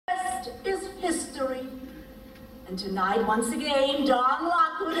rest is history. And tonight, once again, Don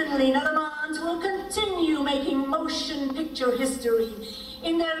Lockwood and Lena Lamont will continue making motion picture history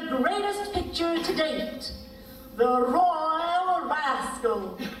in their greatest picture to date, The Royal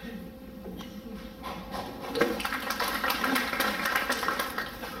Rascal.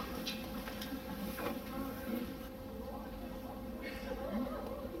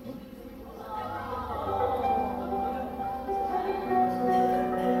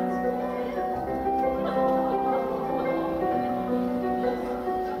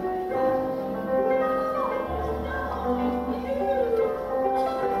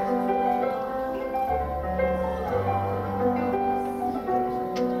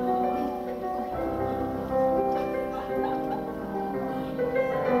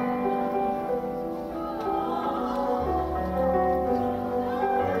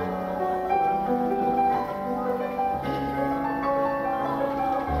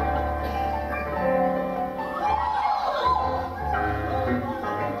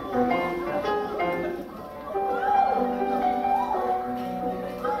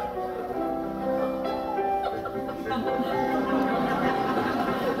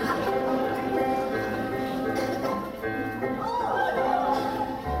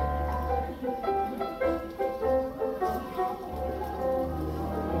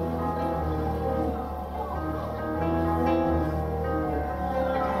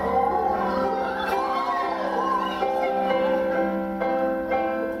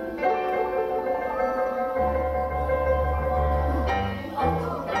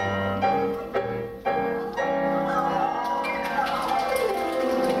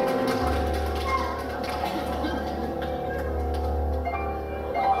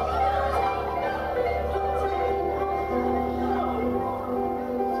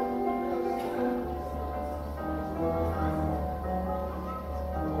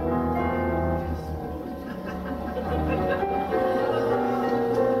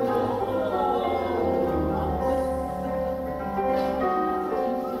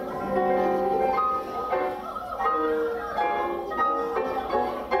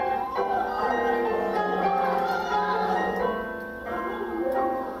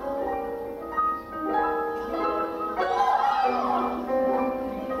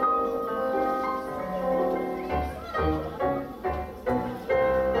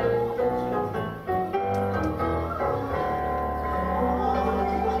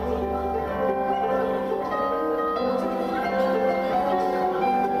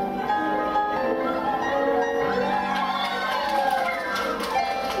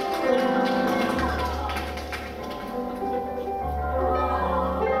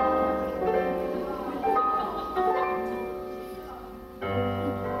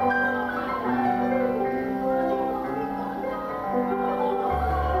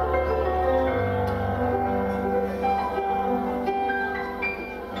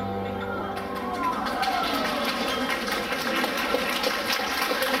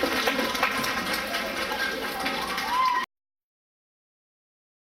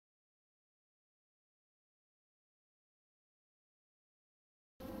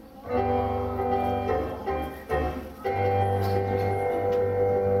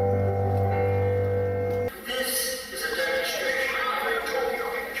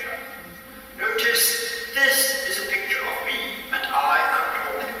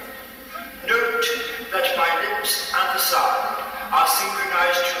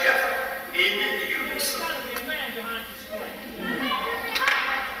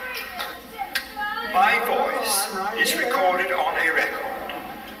 My voice is recorded on a record,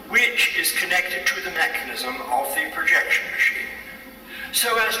 which is connected to the mechanism of the projection machine,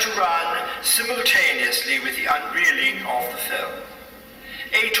 so as to run simultaneously with the unreeling of the film.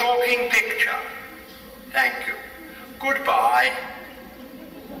 A talking picture. Thank you. Goodbye.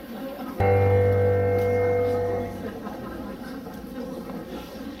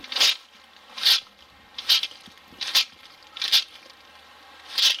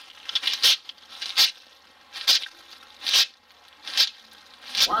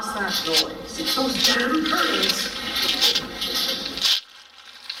 What's that noise? It's those damn curtains.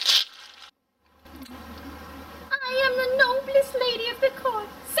 I am the noblest lady of the court,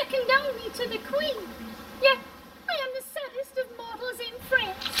 second only to the queen. Yet I am the saddest of mortals in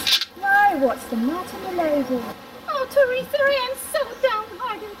France. Why, what's the matter, my lady? Oh, Teresa, I am so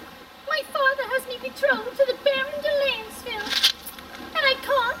downhearted. My father has me betrothed to the Baron de Lansfield, and I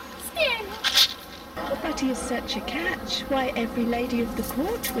can't stand it. But he is such a catch. Why, every lady of the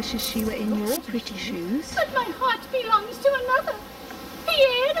court wishes she were in your pretty shoes. But my heart belongs to another,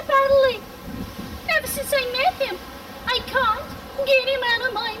 Pierre de Badelet. Ever since I met him, I can't get him out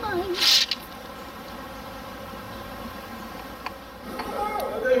of my mind.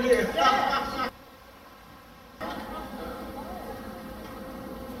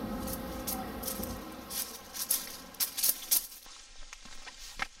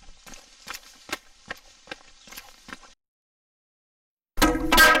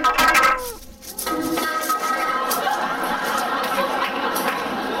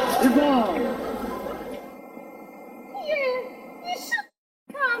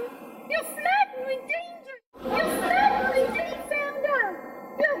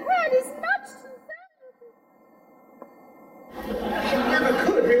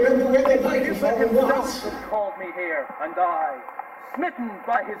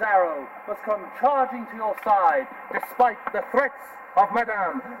 by his arrow, must come charging to your side, despite the threats of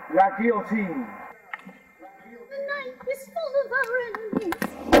Madame la Guillotine. The night is full of our enemies.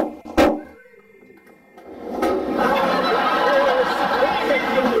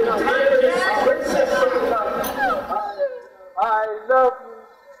 I love you,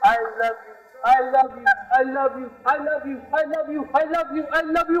 I love you, I love you, I love you, I love you, I love you, I love you, I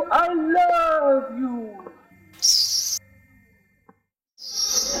love you, I love you.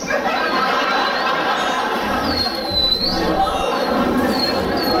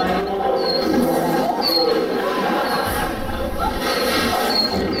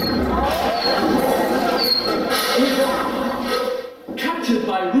 Captured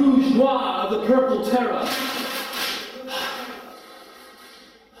by Rouge Noir of the Purple Terror.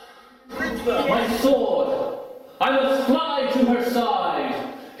 My sword! I must fly to her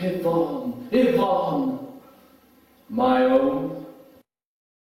side! Yvonne, Yvonne, my own.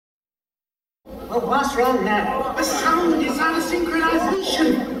 Well, what's wrong now? The sound is out of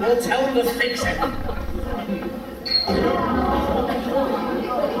synchronization. We'll tell them to fix it.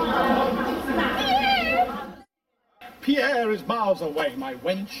 Pierre is miles away, my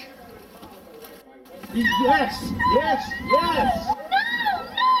wench. Yes, yes, yes. No, no,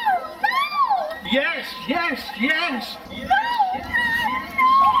 no! Yes, yes, yes.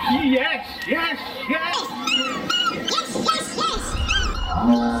 Yes, yes, yes.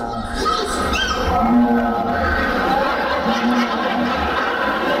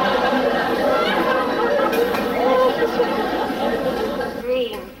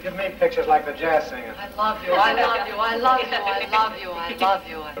 Give me pictures like the jazz singers. I love you, I love you, I love you, I love you, I love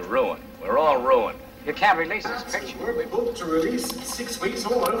you. We're ruined. We're all ruined. You can't release this picture. We're booked to release in 6 weeks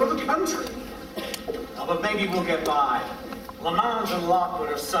all over the country. Oh, but maybe we'll get by. Lamont and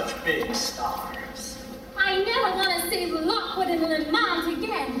Lockwood are such big stars. I never want to see Lockwood and Lamont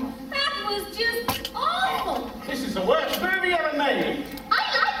again. That was just awful. This is the worst movie ever made.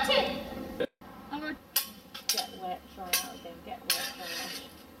 I liked it. Get wet, try out again. Get wet, try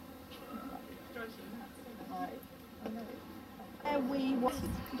out. We want.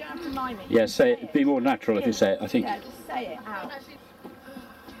 You don't have to mime it. Yeah, say it. Be more natural if you say it, I think. Yeah, just say it out.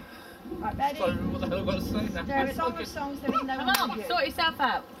 Right, ready? Sorry, what the hell have I got to say now? There is song of songs, there is no one Come on, but you. sort yourself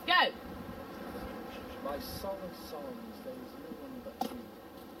out. Go. My song of songs, there is no one but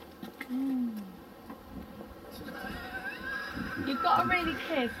you. You've got to really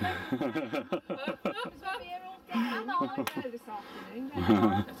kiss. Come on, I know this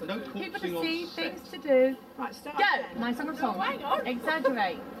afternoon. No People corpsing to see, on things set. to do. Right, start Go. again. My song of songs. hang on.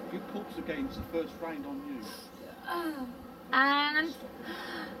 Exaggerate. You corpse again, it's the first round on you. And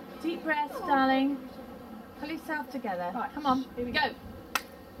deep breaths, darling. Pull yourself together. Right, Come on. here we Go.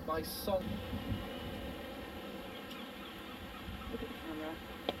 My song. Look at the camera.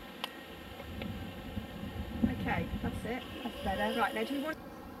 Okay, that's it. That's better. Right, now do you want...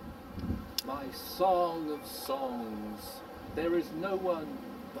 My song of songs, there is no one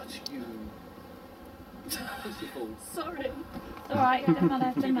but you. Pitiful. Sorry. It's all right. Doesn't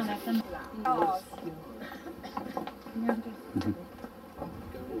matter. Doesn't matter. Doesn't matter. Oh,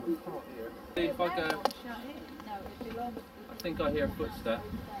 If I go, I think I hear a footstep.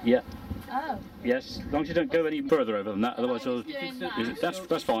 Yeah. Oh. Yes. As long as you don't go any further over than that, otherwise you'll.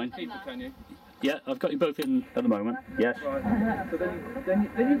 That's fine. Keep it, can you? Yeah, I've got you both in at the moment. Yes. Right. So then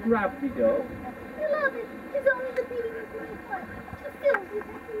you grab me, girl. I love it. It's only the beating of my heart. The film you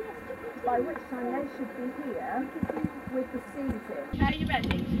have to yesterday. by which time they should be here with the seeds in. Okay, you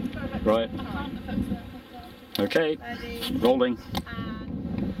ready? Right. Okay. Ready. Rolling.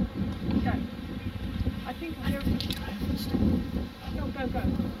 And go. I think I hear it. Go, go, go.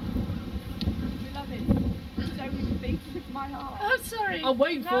 You love it. It's only the beat of my heart. Oh, sorry. I'll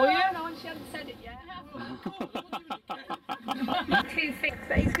wait for you. No, she hasn't said it yet. 2 feet,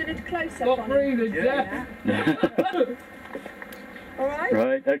 but he's going to close up Stop on breathing, him. yeah. Alright?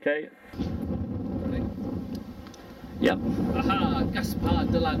 Right, okay. Yep. Aha,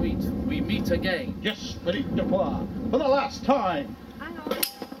 Gaspard de la Nuit, we meet again. Yes, Philippe Dubois, for the last time. Hang on.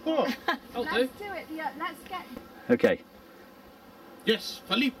 Oh, I'll do. Let's do it. Yeah, let's get... Okay. yes,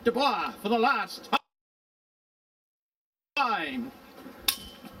 Philippe Dubois, for the last time.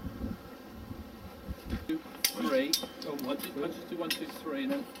 2, 3. Oh, I'll just do 1, 2, 3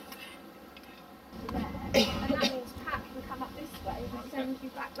 and then. And that means Pat can come up this way and send you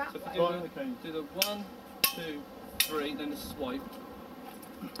back that So way. do the 1, 2, 3, then the swipe.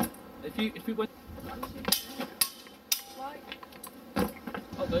 If you went. Right.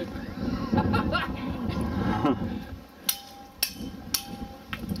 I'll do.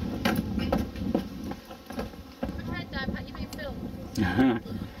 Pretend, Dad, Pat, you're being filmed.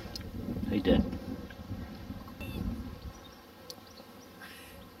 He did.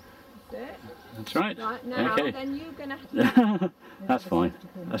 That's it. That's right. Right, now okay. then you're going to... That's fine.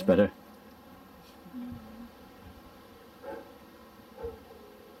 That's better.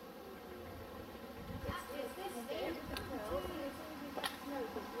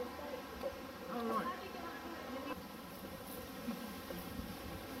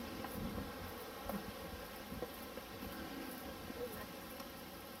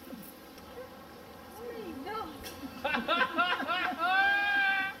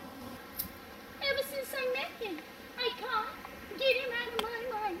 Ever since I met him, I can't get him out of my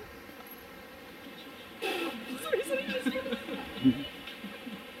mind.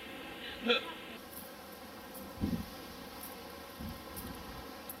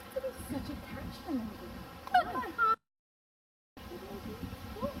 But he's such a catchment.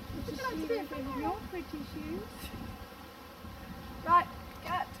 Your pretty shoes. Right,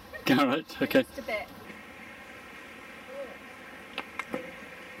 cut. All right, okay. Just a bit.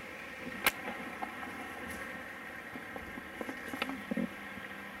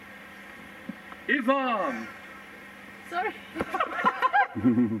 Yvonne! Sorry.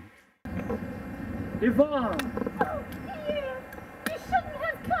 Yvonne! Oh, dear. You shouldn't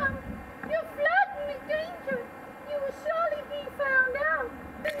have come. You're flooding with danger. You will surely be found out.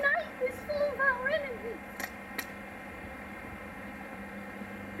 The night is full of our enemies.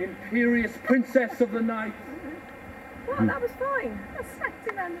 Imperious Princess of the Night! Well, that was fine. I smacked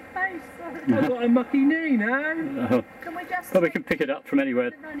him on the face. Sorry. I've got a mucky knee now! Can we just... Well, we can pick it up from anywhere.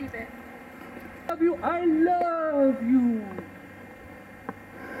 The runny bit. Love you, I love you!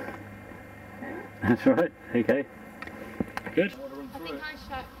 That's right, okay. Good. I think I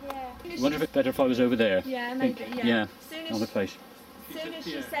shot, yeah. Wonder if it's better if I was over there. Yeah, maybe, yeah. Yeah, Soon on the as, face. soon as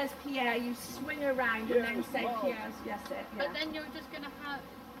she says Pierre, you swing around and then say Pierre's, yes it, yeah. But then you're just going to have,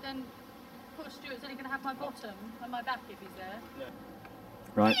 then poor Stuart's only going to have my bottom and my back if he's there.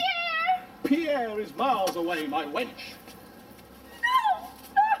 Right. Pierre is miles away, my wench. No!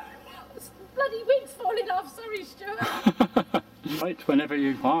 No! Bloody wig's falling off. Sorry, Stuart. Right, whenever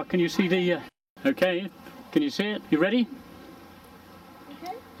you are, can you see the... okay, can you see it? You ready?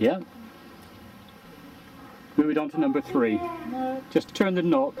 Okay. Yeah. Move it on to number 3. Just turn the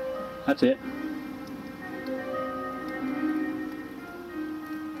knob. That's it.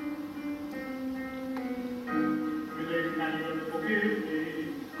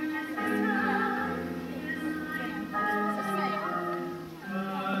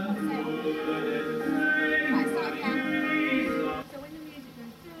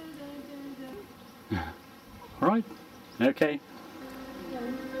 All right. Okay.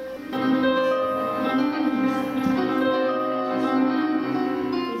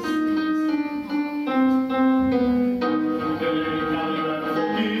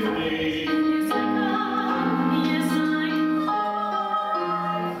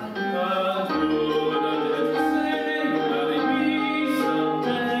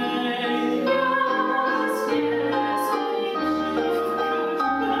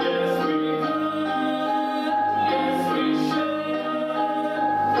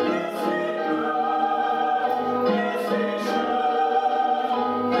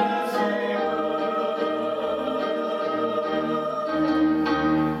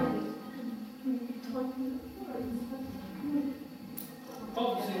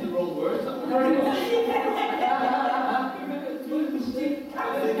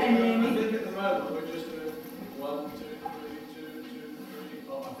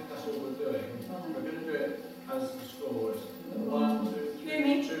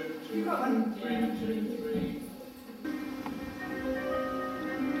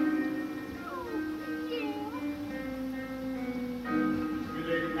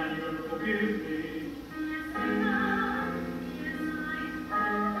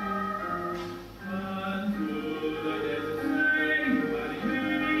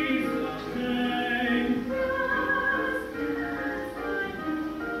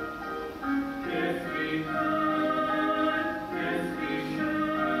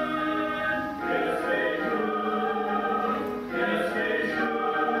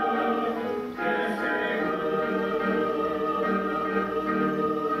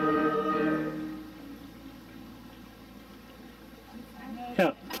 Yeah.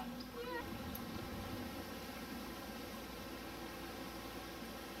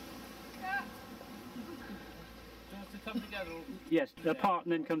 Come together. Yes, apart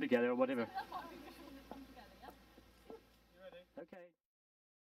and then come together or whatever.